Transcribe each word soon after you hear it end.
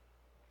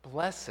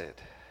Blessed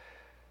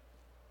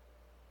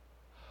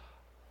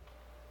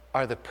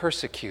are the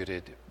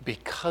persecuted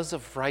because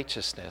of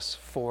righteousness,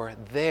 for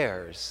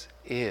theirs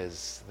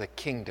is the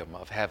kingdom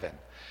of heaven.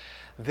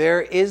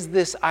 There is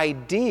this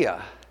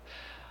idea,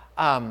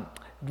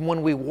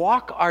 when we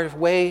walk our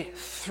way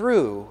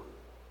through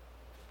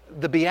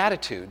the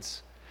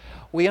Beatitudes,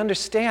 we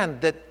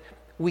understand that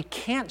we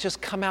can't just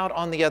come out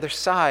on the other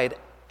side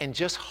and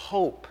just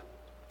hope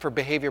for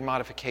behavior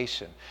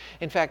modification.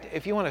 In fact,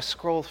 if you want to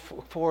scroll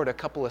forward a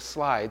couple of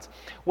slides,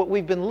 what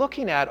we've been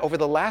looking at over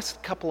the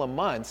last couple of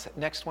months,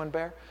 next one,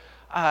 Bear,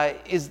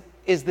 is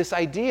this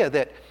idea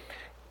that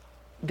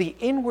the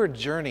inward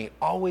journey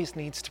always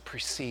needs to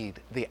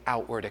precede the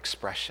outward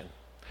expression.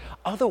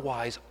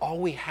 Otherwise, all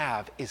we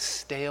have is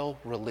stale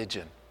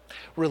religion.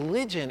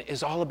 Religion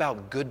is all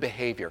about good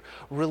behavior.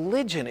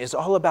 Religion is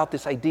all about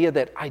this idea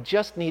that I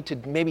just need to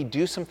maybe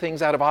do some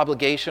things out of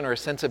obligation or a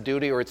sense of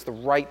duty, or it's the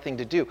right thing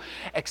to do.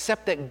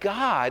 Except that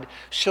God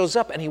shows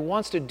up and He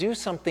wants to do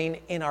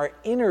something in our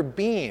inner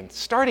being,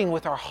 starting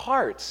with our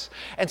hearts.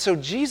 And so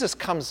Jesus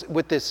comes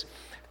with this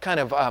kind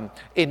of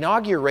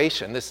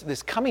inauguration,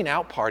 this coming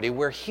out party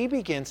where He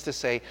begins to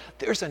say,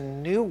 there's a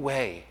new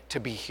way to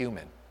be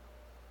human.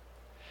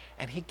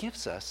 And He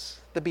gives us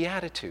the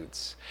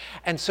Beatitudes.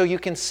 And so you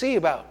can see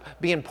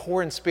about being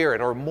poor in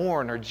spirit, or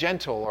mourn, or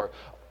gentle,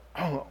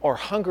 or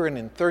hungering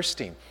and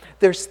thirsting.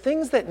 There's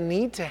things that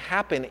need to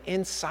happen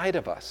inside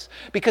of us.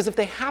 Because if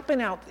they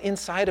happen out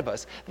inside of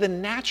us, the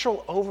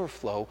natural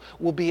overflow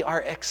will be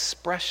our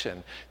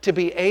expression, to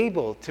be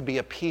able to be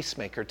a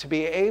peacemaker, to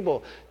be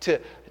able to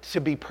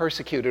be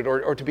persecuted,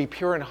 or to be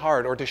pure in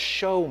heart, or to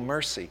show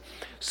mercy.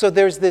 So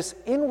there's this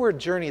inward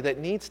journey that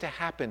needs to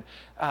happen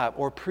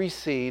or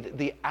precede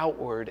the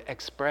outward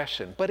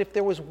expression. But if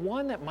there was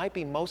one that might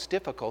be most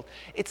difficult,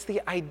 it's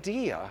the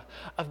idea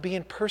of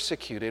being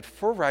persecuted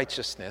for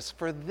righteousness,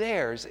 for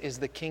theirs is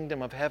the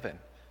kingdom of heaven.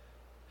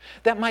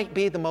 That might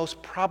be the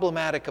most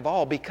problematic of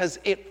all, because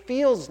it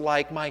feels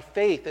like my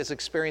faith is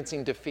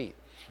experiencing defeat.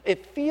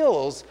 It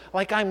feels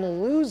like I'm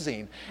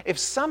losing if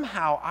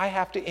somehow I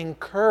have to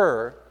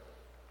incur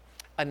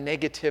a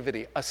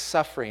negativity, a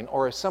suffering,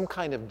 or some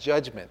kind of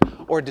judgment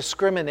or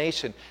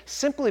discrimination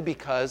simply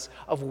because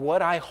of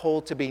what I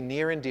hold to be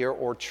near and dear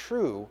or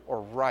true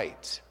or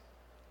right.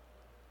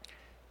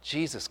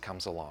 Jesus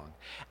comes along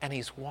and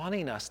He's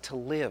wanting us to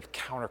live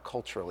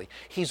counterculturally.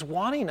 He's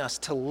wanting us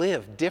to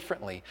live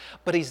differently,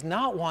 but He's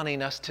not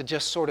wanting us to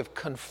just sort of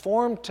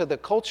conform to the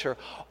culture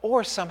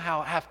or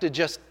somehow have to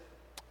just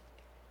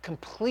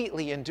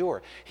completely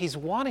endure. He's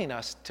wanting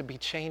us to be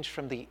changed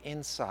from the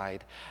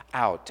inside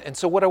out. And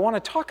so what I want to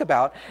talk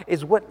about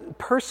is what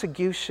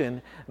persecution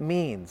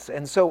means.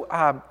 And so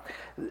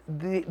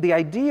the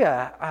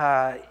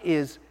idea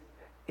is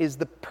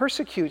the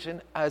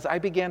persecution, as I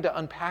began to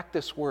unpack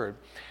this word,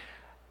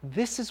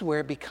 this is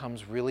where it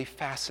becomes really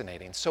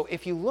fascinating. So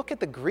if you look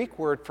at the Greek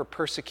word for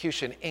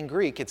persecution, in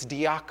Greek it's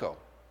diako,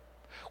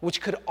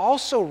 which could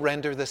also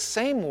render the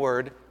same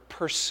word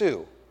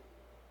pursue.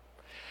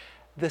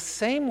 The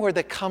same word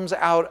that comes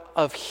out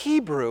of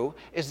Hebrew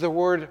is the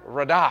word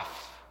radaf,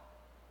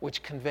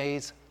 which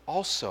conveys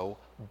also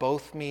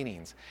both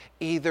meanings,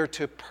 either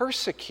to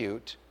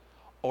persecute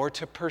or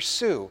to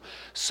pursue.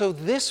 So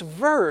this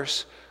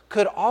verse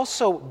could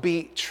also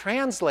be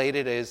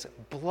translated as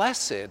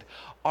blessed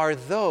are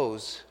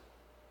those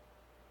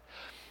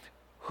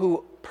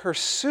who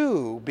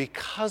pursue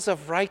because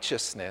of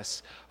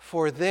righteousness,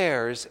 for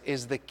theirs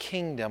is the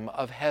kingdom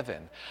of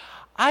heaven.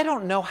 I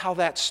don't know how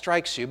that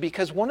strikes you,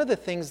 because one of the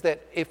things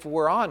that, if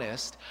we're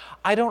honest,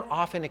 I don't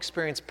often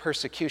experience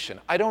persecution.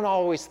 I don't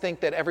always think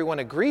that everyone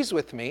agrees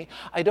with me.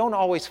 I don't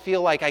always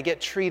feel like I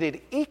get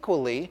treated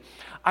equally.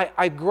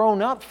 I've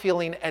grown up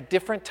feeling at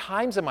different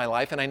times in my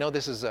life, and I know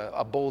this is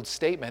a bold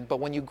statement, but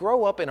when you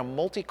grow up in a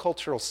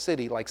multicultural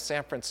city like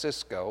San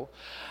Francisco,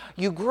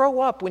 you grow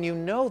up when you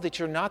know that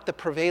you're not the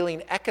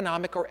prevailing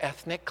economic or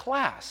ethnic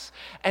class.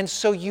 And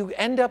so you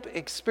end up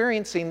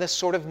experiencing this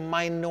sort of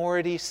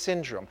minority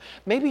syndrome.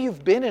 Maybe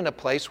you've been in a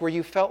place where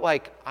you felt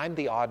like, I'm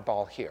the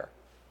oddball here.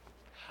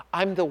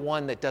 I'm the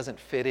one that doesn't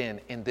fit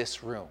in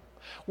this room.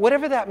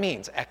 Whatever that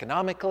means,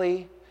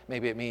 economically,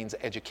 maybe it means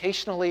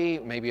educationally,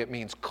 maybe it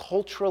means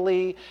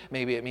culturally,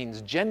 maybe it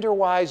means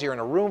gender-wise. You're in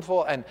a room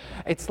full, and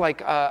it's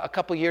like a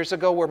couple years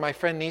ago where my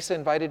friend Nisa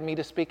invited me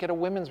to speak at a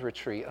women's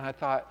retreat, and I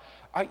thought,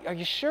 are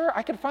you sure?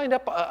 I could find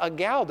up a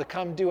gal to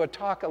come do a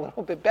talk a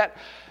little bit better.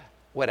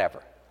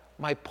 Whatever.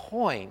 My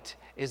point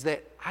is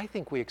that I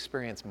think we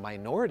experience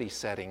minority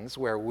settings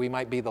where we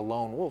might be the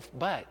lone wolf,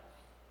 but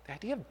the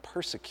idea of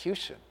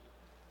persecution,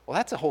 well,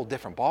 that's a whole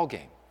different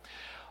ballgame.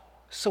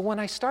 So when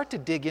I start to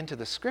dig into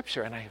the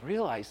scripture and I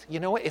realize, you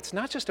know what, it's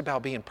not just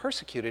about being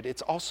persecuted,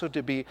 it's also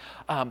to be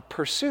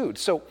pursued.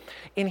 So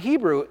in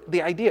Hebrew,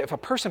 the idea, if a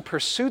person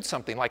pursued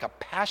something like a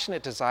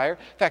passionate desire,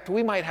 in fact,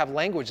 we might have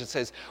language that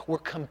says we're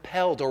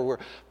compelled or we're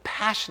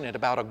passionate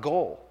about a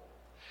goal.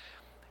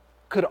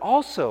 Could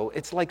also,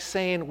 it's like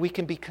saying we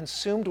can be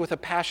consumed with a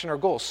passion or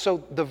goal.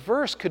 So the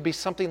verse could be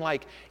something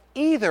like,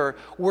 Either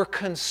we're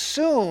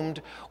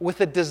consumed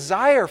with a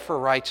desire for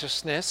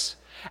righteousness,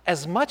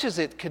 as much as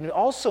it can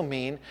also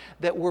mean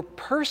that we're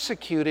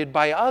persecuted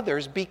by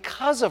others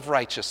because of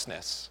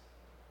righteousness.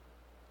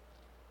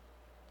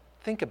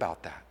 Think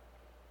about that.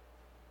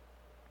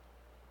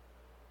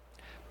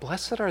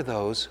 Blessed are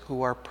those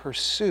who are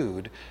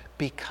pursued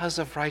because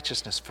of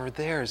righteousness, for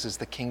theirs is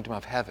the kingdom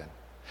of heaven.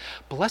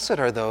 Blessed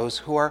are those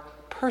who are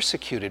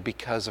persecuted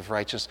because of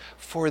righteousness,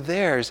 for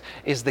theirs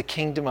is the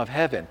kingdom of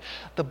heaven.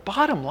 The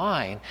bottom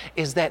line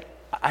is that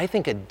I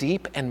think a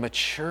deep and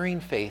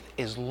maturing faith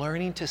is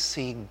learning to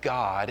see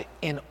God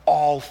in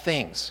all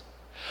things.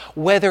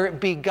 Whether it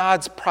be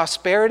God's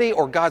prosperity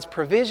or God's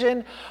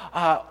provision,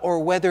 or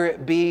whether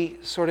it be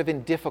sort of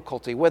in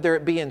difficulty, whether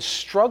it be in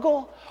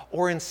struggle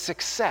or in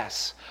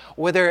success,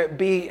 whether it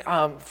be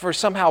for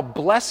somehow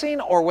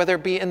blessing or whether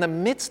it be in the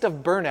midst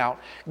of burnout,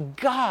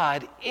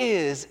 God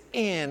is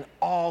in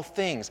all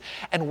things.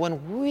 And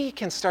when we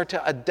can start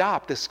to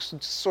adopt this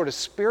sort of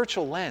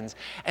spiritual lens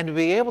and to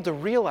be able to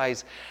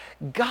realize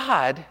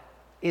God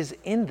is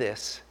in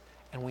this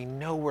and we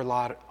know we're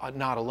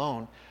not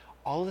alone,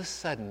 all of a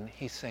sudden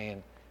he's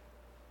saying,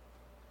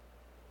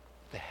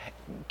 the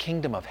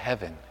kingdom of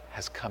heaven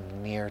has come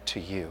near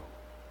to you.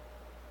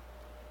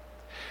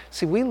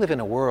 See, we live in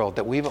a world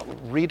that we've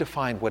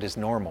redefined what is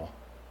normal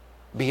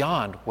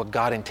beyond what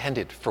God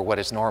intended for what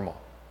is normal.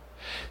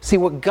 See,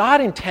 what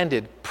God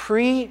intended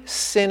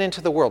pre-sin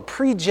into the world,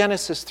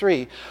 pre-Genesis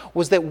 3,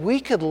 was that we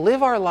could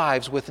live our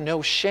lives with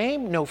no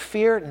shame, no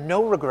fear,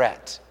 no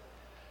regret.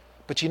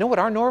 But you know what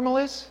our normal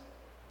is?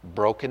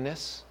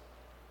 Brokenness.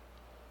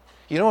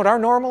 You know what our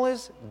normal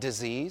is?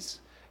 Disease.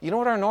 You know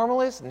what our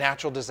normal is?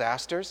 Natural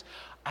disasters.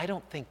 I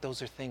don't think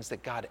those are things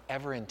that God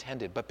ever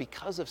intended, but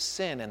because of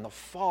sin and the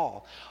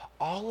fall,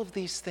 all of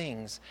these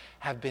things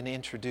have been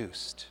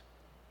introduced.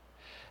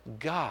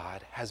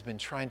 God has been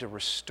trying to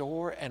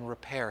restore and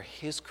repair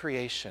His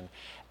creation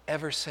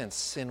ever since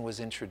sin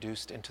was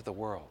introduced into the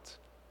world.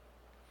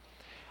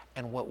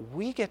 And what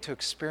we get to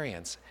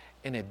experience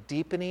in a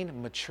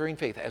deepening, maturing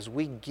faith as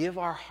we give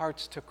our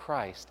hearts to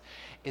Christ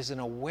is an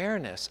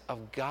awareness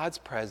of God's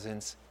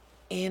presence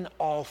in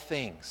all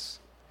things.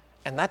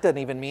 And that doesn't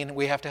even mean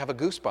we have to have a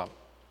goosebump.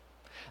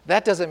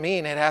 That doesn't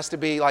mean it has to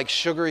be like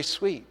sugary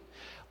sweet.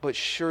 But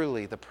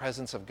surely the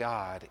presence of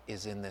God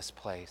is in this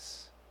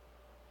place.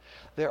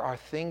 There are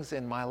things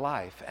in my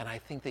life, and I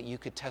think that you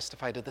could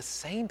testify to the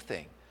same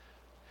thing,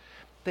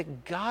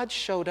 that God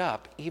showed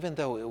up even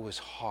though it was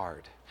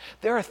hard.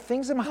 There are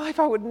things in my life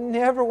I would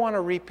never want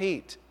to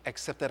repeat,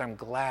 except that I'm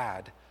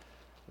glad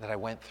that I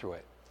went through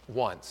it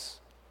once.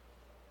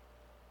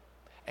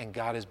 And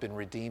God has been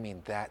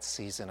redeeming that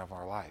season of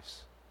our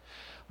lives.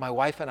 My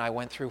wife and I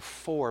went through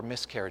 4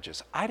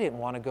 miscarriages. I didn't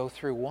want to go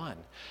through one.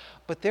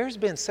 But there's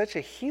been such a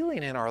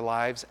healing in our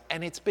lives,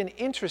 and it's been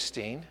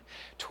interesting,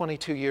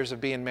 22 years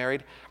of being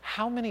married,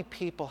 how many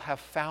people have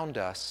found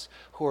us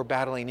who are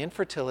battling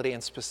infertility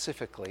and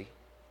specifically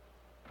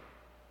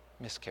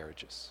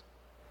miscarriages.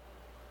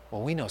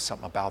 Well, we know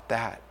something about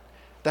that.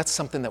 That's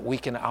something that we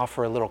can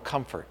offer a little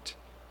comfort.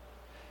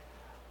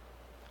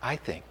 I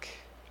think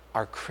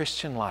our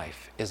Christian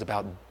life is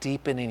about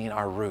deepening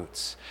our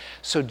roots.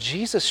 So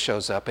Jesus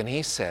shows up and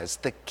he says,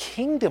 the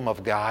kingdom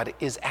of God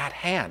is at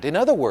hand. In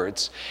other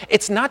words,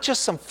 it's not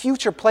just some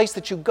future place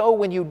that you go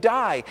when you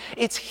die.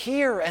 It's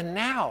here and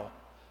now.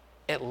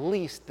 At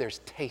least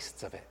there's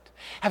tastes of it.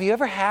 Have you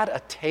ever had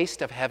a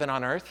taste of heaven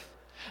on earth?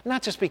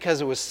 Not just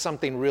because it was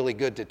something really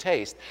good to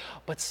taste,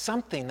 but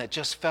something that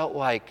just felt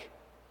like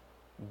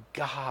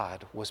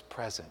God was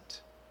present.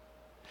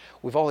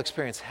 We've all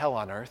experienced hell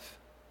on earth.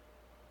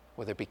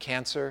 Whether it be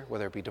cancer,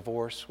 whether it be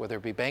divorce, whether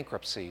it be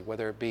bankruptcy,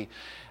 whether it be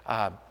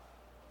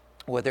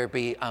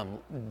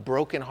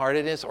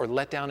brokenheartedness or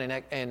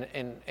letdown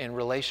in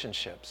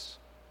relationships.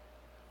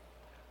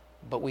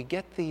 But we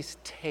get these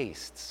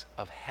tastes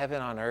of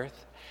heaven on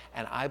earth,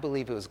 and I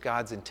believe it was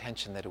God's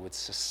intention that it would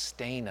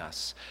sustain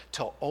us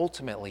till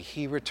ultimately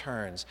He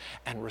returns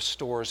and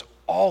restores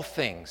all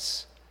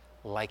things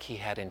like He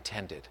had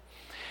intended.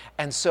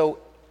 And so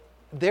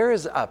there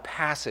is a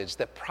passage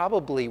that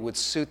probably would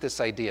suit this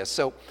idea.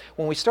 So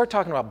when we start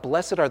talking about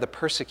blessed are the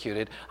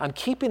persecuted, I'm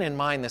keeping in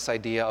mind this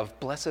idea of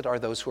blessed are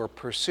those who are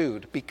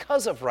pursued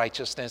because of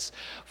righteousness,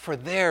 for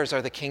theirs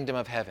are the kingdom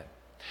of heaven.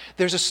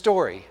 There's a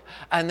story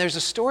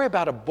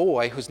about a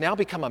boy who's now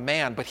become a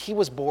man, but he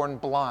was born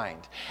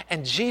blind.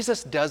 And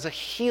Jesus does a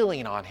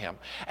healing on him.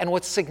 And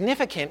what's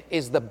significant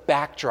is the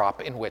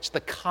backdrop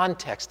the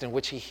context in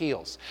which he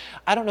heals.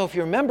 I don't know if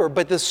you remember,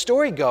 but the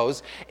story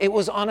goes, it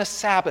was on a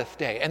Sabbath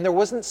day, and there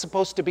wasn't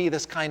supposed to be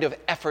this kind of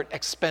effort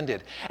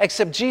expended,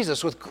 except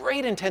Jesus, with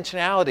great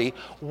intentionality,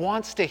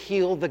 wants to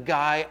heal the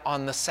guy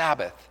on the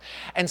Sabbath.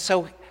 And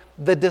so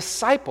the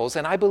disciples,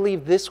 and I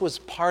believe this was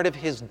part of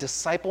his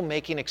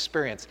disciple-making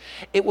experience,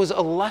 it was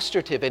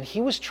illustrative, and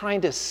he was trying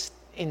to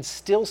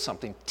instill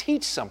something,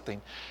 teach something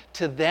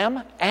to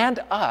them and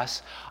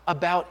us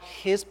about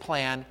his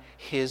plan,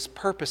 his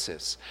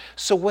purposes.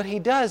 So what he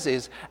does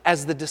is,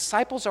 as the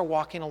disciples are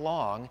walking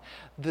along,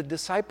 the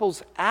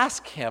disciples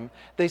ask him,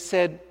 they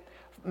said,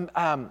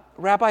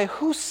 Rabbi,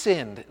 who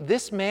sinned,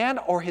 this man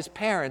or his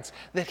parents,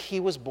 that he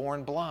was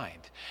born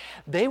blind?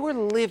 They were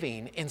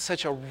living in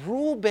such a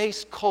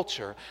rule-based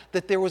culture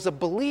that there was a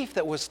belief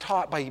that was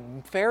taught by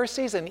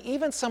Pharisees and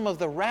even some of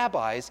the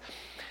rabbis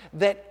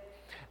that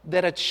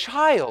a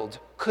child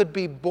could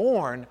be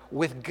born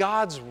with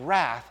God's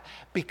wrath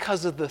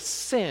because of the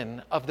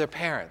sin of their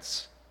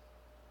parents.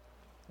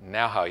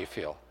 Now how you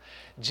feel?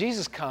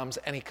 Jesus comes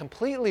and he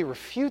completely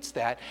refutes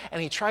that,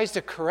 and he tries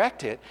to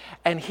correct it,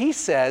 and he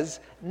says,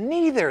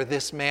 neither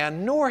this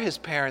man nor his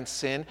parents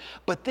sinned,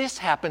 but this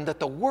happened that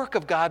the work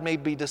of God may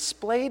be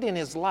displayed in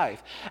his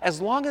life.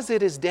 As long as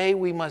it is day,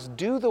 we must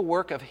do the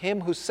work of him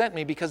who sent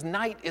me, because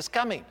night is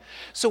coming.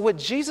 So what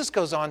Jesus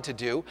goes on to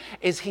do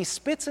is he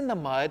spits in the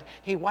mud,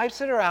 he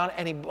wipes it around,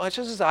 and he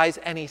washes his eyes,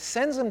 and he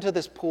sends him to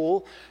this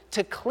pool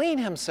to clean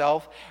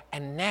himself,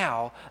 and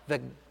now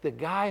the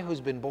guy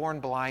who's been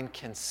born blind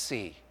can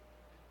see.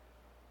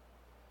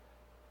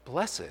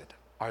 Blessed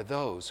are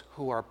those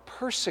who are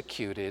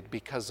persecuted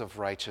because of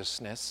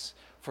righteousness,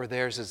 for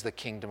theirs is the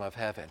kingdom of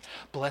heaven.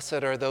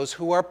 Blessed are those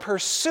who are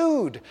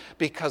pursued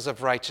because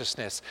of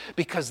righteousness,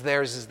 because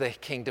theirs is the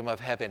kingdom of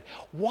heaven.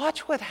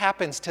 Watch what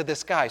happens to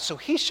this guy. So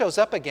he shows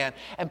up again,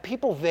 and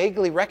people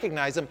vaguely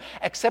recognize him,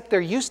 except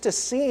they're used to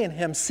seeing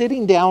him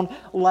sitting down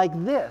like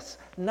this,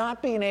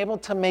 not being able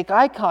to make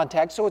eye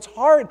contact, so it's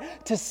hard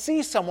to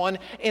see someone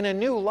in a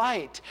new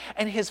light.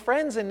 And his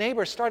friends and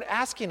neighbors start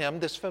asking him,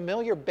 this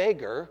familiar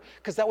beggar,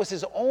 because that was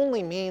his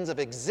only means of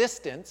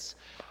existence,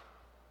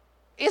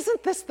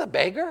 isn't this the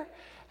beggar?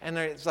 And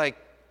it's like,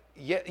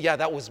 yeah,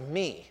 that was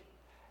me.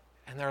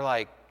 And they're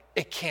like,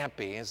 it can't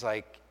be. It's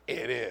like,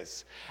 it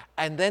is.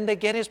 And then they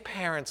get his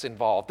parents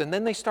involved, and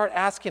then they start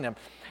asking him.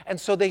 And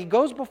so he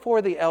goes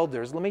before the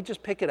elders. Let me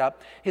just pick it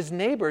up. His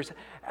neighbors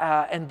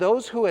and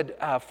those who had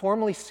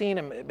formerly seen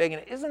him begging,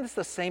 isn't this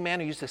the same man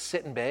who used to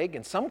sit and beg?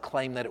 And some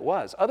claim that it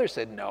was. Others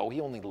said, no,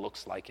 he only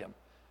looks like him.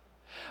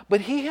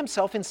 But he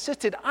himself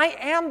insisted, I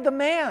am the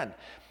man.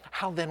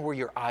 How then were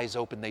your eyes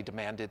open, they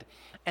demanded.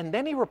 And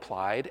then he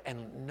replied,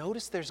 and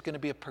notice there's going to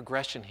be a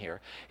progression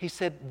here. He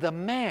said, the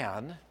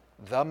man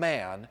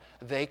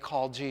they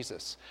called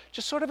Jesus.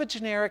 Just sort of a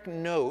generic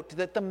note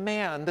that the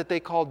man that they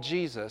called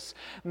Jesus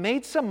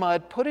made some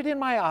mud, put it in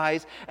my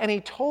eyes, and he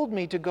told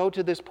me to go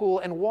to this pool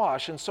and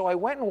wash. And so I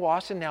went and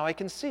washed, and now I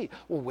can see.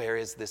 Well, where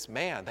is this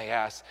man? They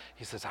asked.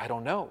 He says, I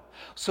don't know.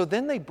 So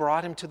then they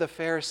brought him to the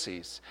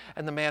Pharisees,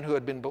 and the man who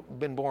had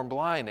been born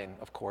blind, and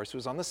of course it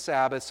was on the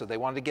Sabbath, so they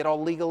wanted to get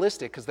all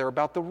legalistic because they're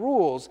about the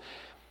rules.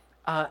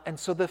 And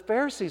so the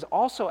Pharisees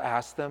also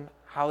asked them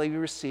how they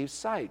received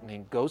sight. And he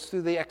goes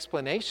through the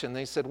explanation.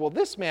 They said, well,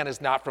 this man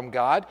is not from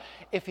God.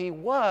 If he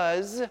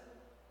was,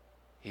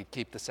 he'd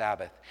keep the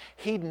Sabbath.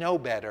 He'd know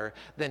better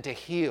than to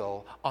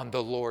heal on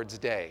the Lord's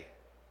day,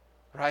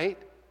 right?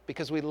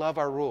 Because we love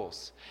our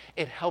rules.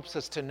 It helps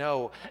us to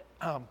know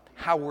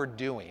how we're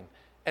doing,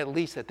 at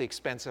least at the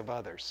expense of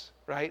others,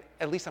 right?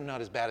 At least I'm not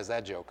as bad as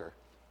that joker.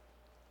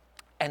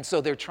 And so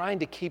they're trying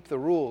to keep the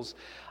rules.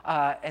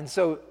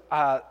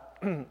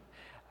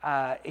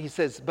 He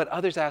says, but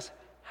others ask,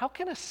 how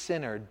can a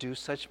sinner do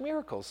such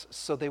miracles?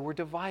 So they were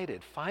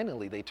divided.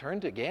 Finally, they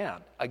turned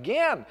again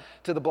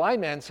to the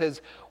blind man and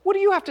says, what do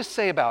you have to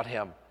say about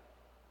him?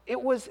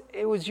 It was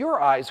your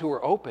eyes who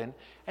were open.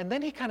 And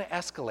then he kind of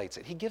escalates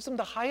it. He gives him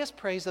the highest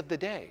praise of the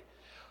day.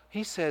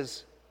 He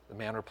says, the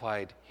man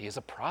replied, he is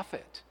a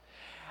prophet.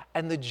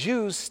 And the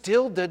Jews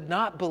still did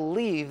not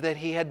believe that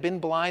he had been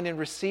blind and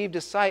received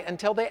his sight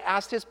until they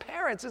asked his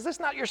parents, is this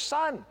not your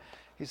son?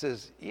 He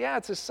says, yeah,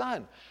 it's his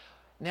son.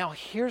 Now,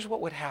 here's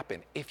what would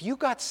happen. If you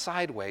got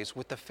sideways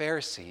with the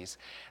Pharisees,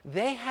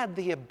 they had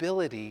the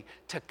ability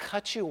to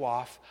cut you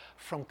off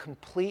from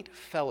complete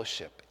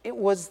fellowship. It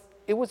was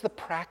the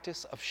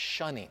practice of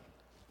shunning.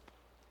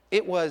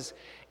 It was,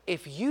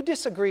 if you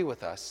disagree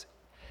with us,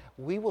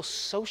 we will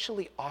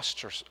socially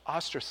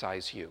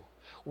ostracize you.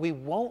 We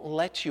won't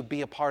let you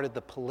be a part of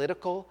the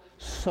political,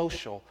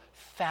 social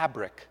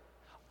fabric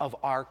of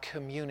our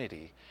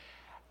community.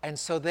 And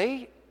so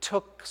they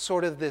took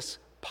sort of this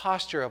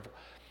posture of,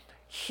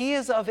 he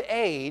is of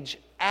age,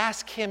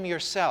 ask him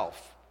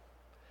yourself.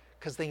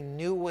 Because they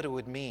knew what it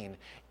would mean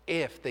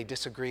if they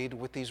disagreed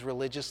with these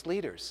religious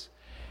leaders.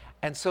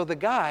 And so the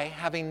guy,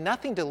 having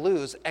nothing to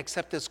lose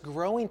except this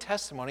growing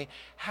testimony,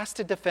 has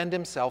to defend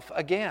himself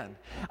again.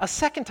 A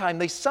second time,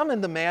 they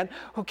summoned the man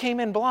who came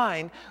in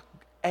blind,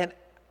 and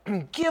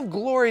give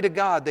glory to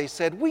God, they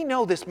said, we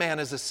know this man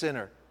is a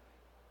sinner.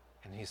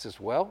 And he says,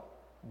 well,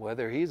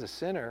 whether he's a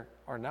sinner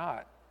or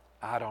not,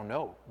 I don't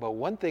know. But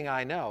one thing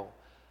I know,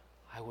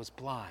 I was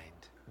blind,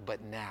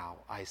 but now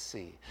I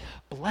see.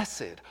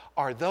 Blessed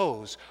are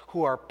those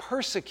who are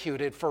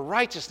persecuted for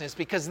righteousness,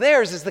 because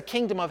theirs is the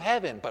kingdom of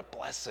heaven. But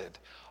blessed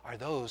are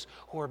those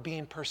who are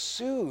being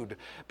pursued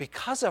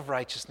because of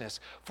righteousness,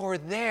 for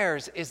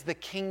theirs is the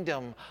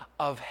kingdom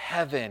of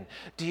heaven.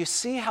 Do you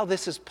see how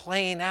this is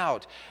playing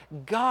out?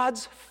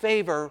 God's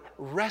favor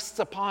rests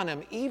upon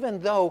him,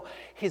 even though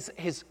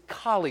his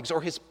colleagues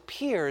or his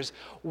peers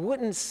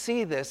wouldn't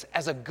see this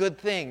as a good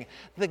thing.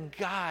 The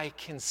guy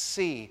can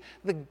see.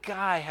 The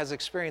guy has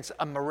experienced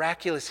a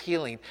miraculous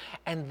healing,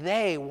 and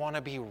they want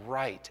to be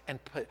right and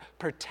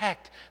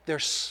protect their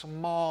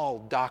small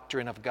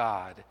doctrine of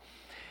God.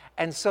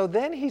 And so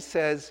then he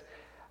says,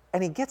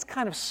 and he gets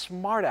kind of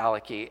smart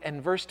alecky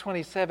in verse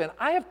 27,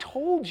 I have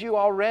told you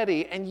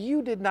already, and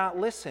you did not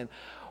listen.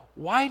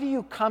 Why do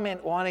you come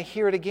and want to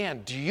hear it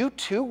again? Do you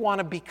too want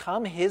to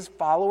become his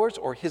followers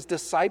or his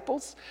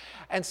disciples?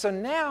 And so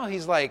now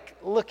he's like,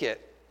 look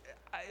it,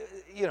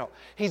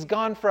 he's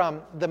gone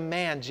from the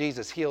man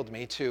Jesus healed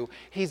me to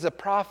he's a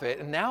prophet.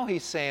 And now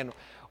he's saying,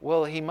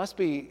 well, he must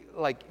be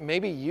like,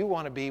 maybe you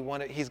want to be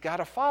one. He's got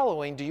a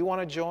following. Do you want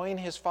to join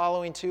his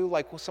following too,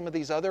 like some of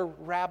these other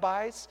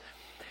rabbis?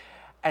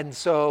 And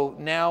so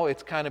now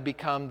it's kind of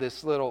become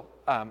this little,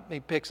 he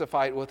picks a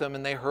fight with them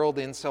and they hurled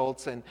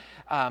insults and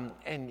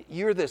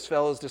you're this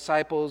fellow's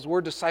disciples.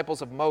 We're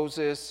disciples of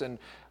Moses. And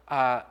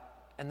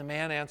the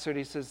man answered,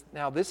 he says,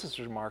 now this is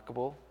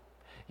remarkable.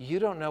 You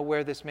don't know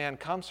where this man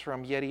comes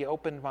from, yet he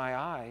opened my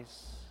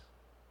eyes.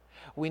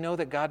 We know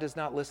that God does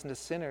not listen to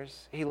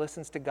sinners. He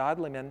listens to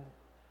godly men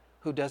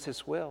who does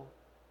his will.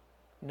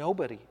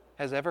 Nobody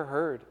has ever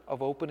heard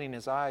of opening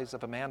his eyes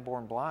of a man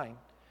born blind.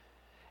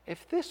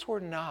 If this were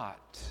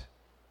not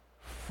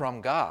from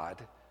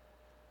God,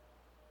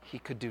 he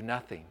could do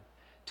nothing.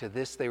 To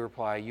this they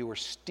reply, you were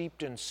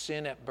steeped in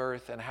sin at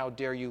birth, and how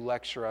dare you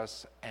lecture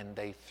us? And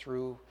they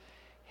threw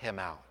him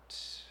out.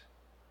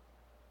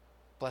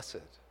 Blessed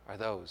are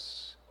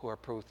those who are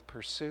both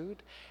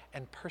pursued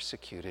and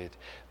persecuted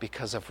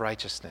because of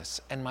righteousness.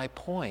 And my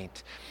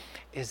point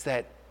is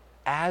that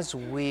as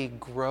we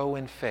grow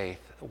in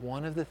faith,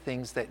 one of the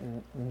things that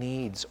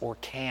needs or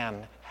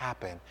can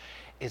happen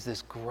is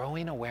this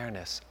growing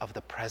awareness of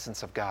the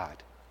presence of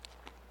God.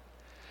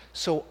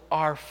 So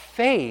our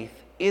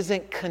faith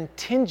isn't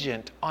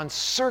contingent on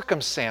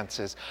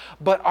circumstances,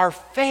 but our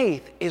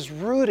faith is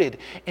rooted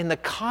in the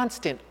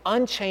constant,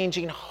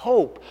 unchanging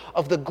hope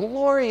of the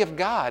glory of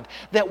God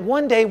that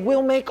one day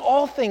will make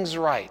all things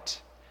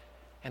right.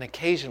 And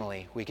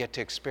occasionally we get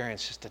to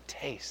experience just a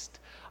taste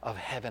of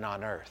heaven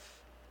on earth.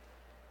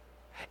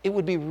 It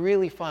would be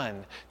really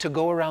fun to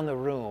go around the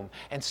room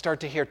and start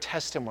to hear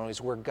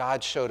testimonies where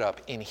God showed up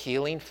in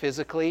healing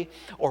physically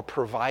or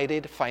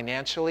provided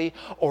financially,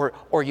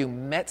 or you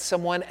met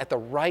someone at the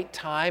right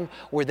time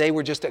where they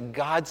were just a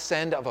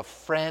godsend of a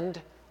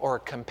friend or a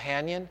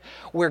companion,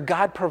 where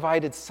God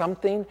provided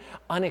something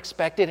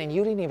unexpected and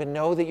you didn't even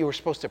know that you were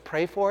supposed to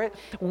pray for it.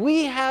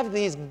 We have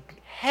these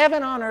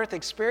heaven on earth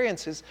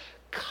experiences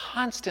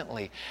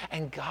constantly,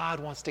 and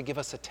God wants to give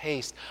us a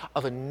taste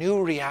of a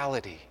new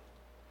reality.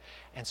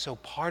 And so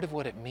part of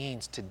what it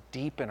means to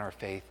deepen our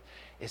faith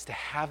is to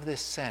have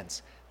this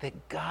sense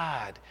that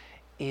God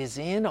is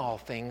in all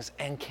things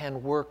and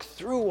can work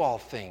through all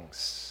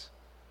things.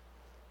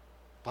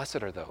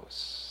 Blessed are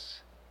those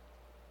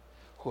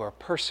who are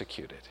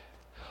persecuted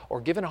or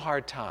given a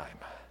hard time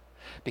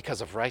because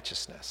of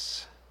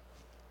righteousness,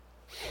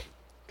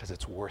 because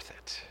it's worth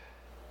it,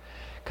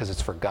 because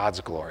it's for God's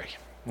glory,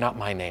 not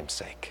my name's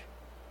sake.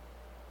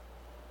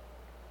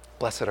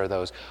 Blessed are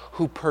those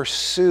who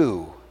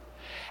pursue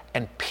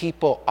and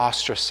people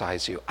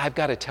ostracize you. I've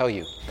got to tell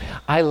you,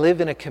 I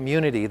live in a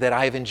community that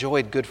I've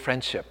enjoyed good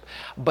friendship,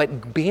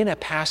 but being a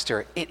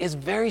pastor, it is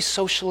very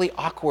socially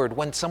awkward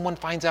when someone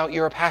finds out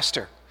you're a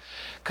pastor.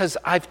 Because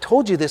I've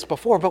told you this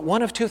before, but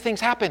one of two things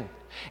happen.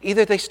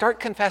 Either they start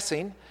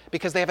confessing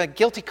because they have a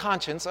guilty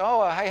conscience.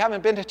 Oh, I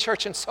haven't been to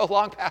church in so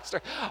long,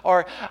 Pastor.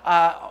 Or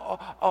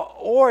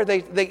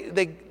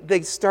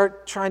they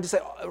start trying to say,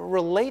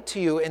 relate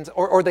to you,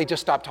 or they just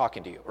stop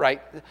talking to you,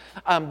 right?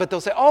 But they'll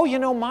say,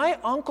 oh, my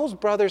uncle's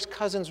brother's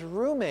cousin's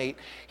roommate,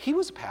 he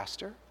was a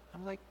pastor.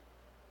 I'm like,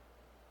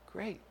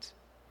 great.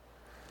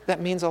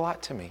 That means a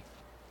lot to me.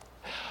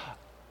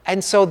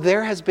 And so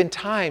there has been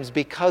times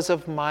because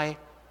of my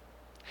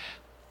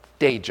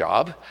day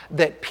job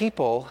that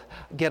people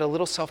get a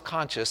little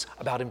self-conscious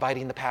about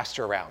inviting the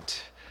pastor around,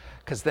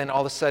 because then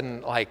all of a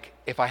sudden, like,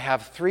 if I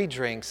have 3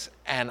 drinks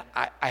and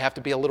I have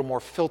to be a little more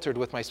filtered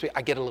with my speech,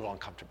 I get a little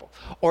uncomfortable.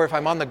 Or if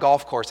I'm on the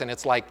golf course and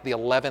it's like the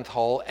 11th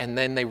hole and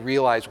then they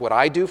realize what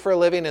I do for a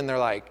living and they're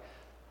like,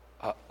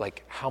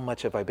 how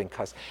much have I been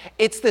cussed?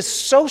 It's this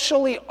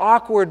socially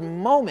awkward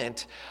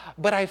moment,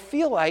 but I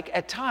feel like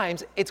at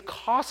times it's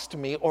cost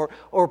me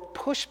or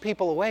pushed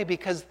people away,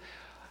 because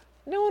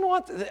no one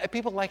wants,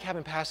 people like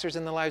having pastors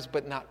in their lives,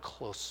 but not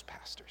close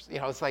pastors.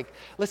 It's like,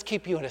 let's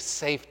keep you at a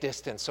safe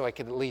distance so I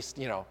can at least,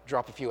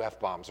 drop a few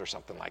F-bombs or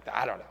something like that.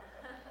 I don't know.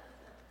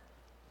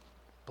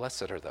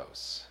 Blessed are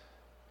those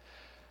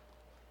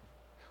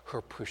who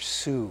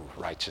pursue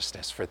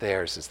righteousness, for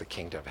theirs is the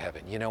kingdom of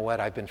heaven. You know what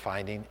I've been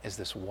finding is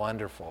this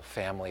wonderful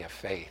family of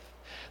faith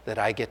that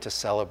I get to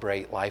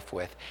celebrate life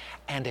with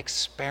and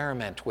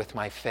experiment with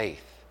my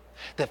faith.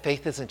 That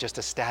faith isn't just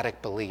a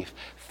static belief.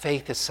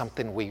 Faith is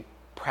something we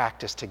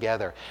practice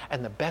together.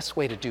 And the best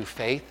way to do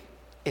faith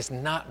is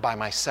not by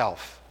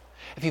myself.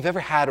 If you've ever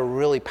had a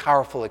really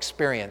powerful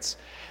experience,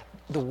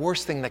 the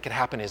worst thing that could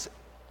happen is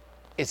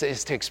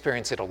to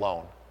experience it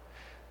alone.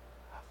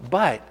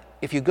 But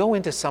if you go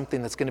into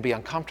something that's going to be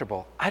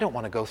uncomfortable, I don't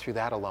want to go through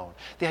that alone.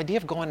 The idea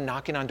of going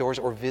knocking on doors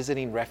or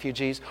visiting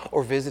refugees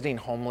or visiting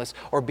homeless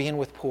or being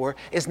with poor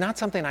is not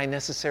something I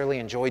necessarily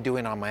enjoy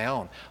doing on my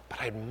own,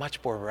 but I'd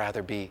much more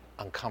rather be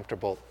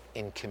uncomfortable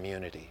in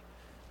community.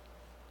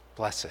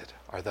 Blessed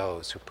are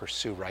those who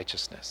pursue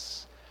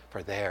righteousness,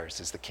 for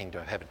theirs is the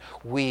kingdom of heaven.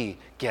 We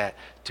get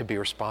to be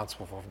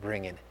responsible for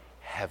bringing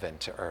heaven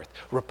to earth,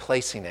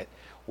 replacing it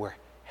where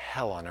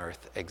hell on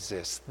earth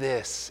exists.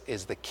 This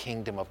is the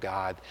kingdom of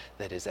God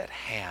that is at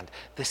hand.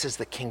 This is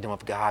the kingdom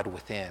of God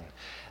within.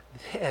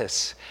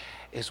 This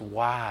is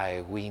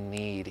why we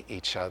need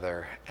each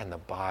other and the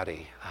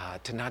body,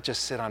 to not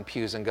just sit on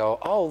pews and go,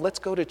 oh, let's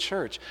go to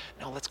church.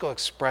 No, let's go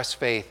express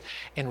faith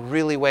in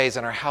really ways,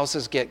 and our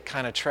houses get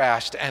kind of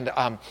trashed,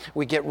 and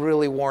we get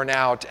really worn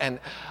out,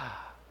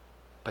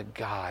 but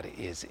God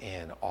is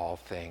in all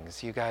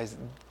things. You guys,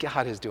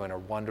 God is doing a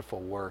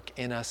wonderful work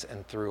in us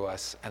and through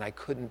us, and I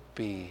couldn't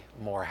be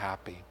more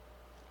happy.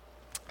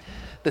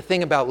 The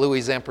thing about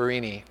Louis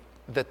Zamperini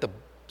that the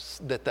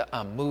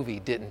movie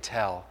didn't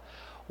tell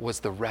was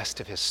the rest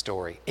of his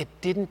story. It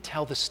didn't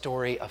tell the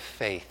story of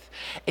faith.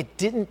 It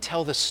didn't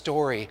tell the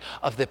story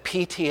of the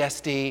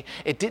PTSD.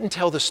 It didn't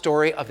tell the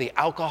story of the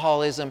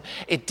alcoholism.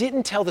 It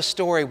didn't tell the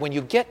story when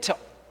you get to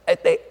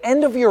at the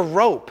end of your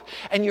rope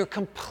and you're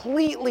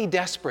completely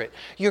desperate,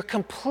 you're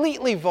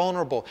completely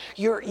vulnerable,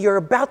 you're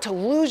about to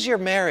lose your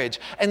marriage,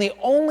 and the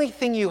only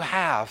thing you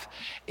have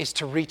is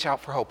to reach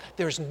out for hope.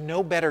 There's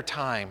no better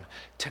time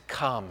to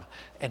come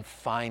and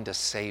find a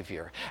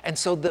Savior. And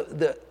so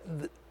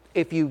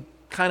if you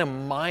kind of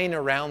mine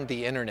around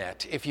the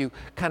internet, if you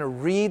kind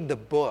of read the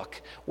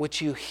book,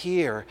 what you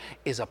hear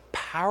is a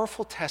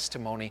powerful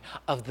testimony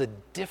of the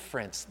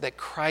difference that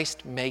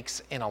Christ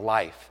makes in a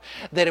life.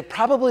 That it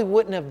probably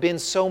wouldn't have been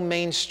so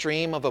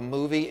mainstream of a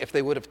movie if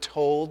they would have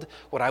told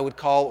what I would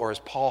call, or as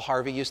Paul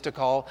Harvey used to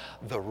call,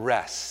 the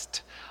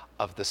rest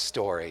of the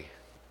story.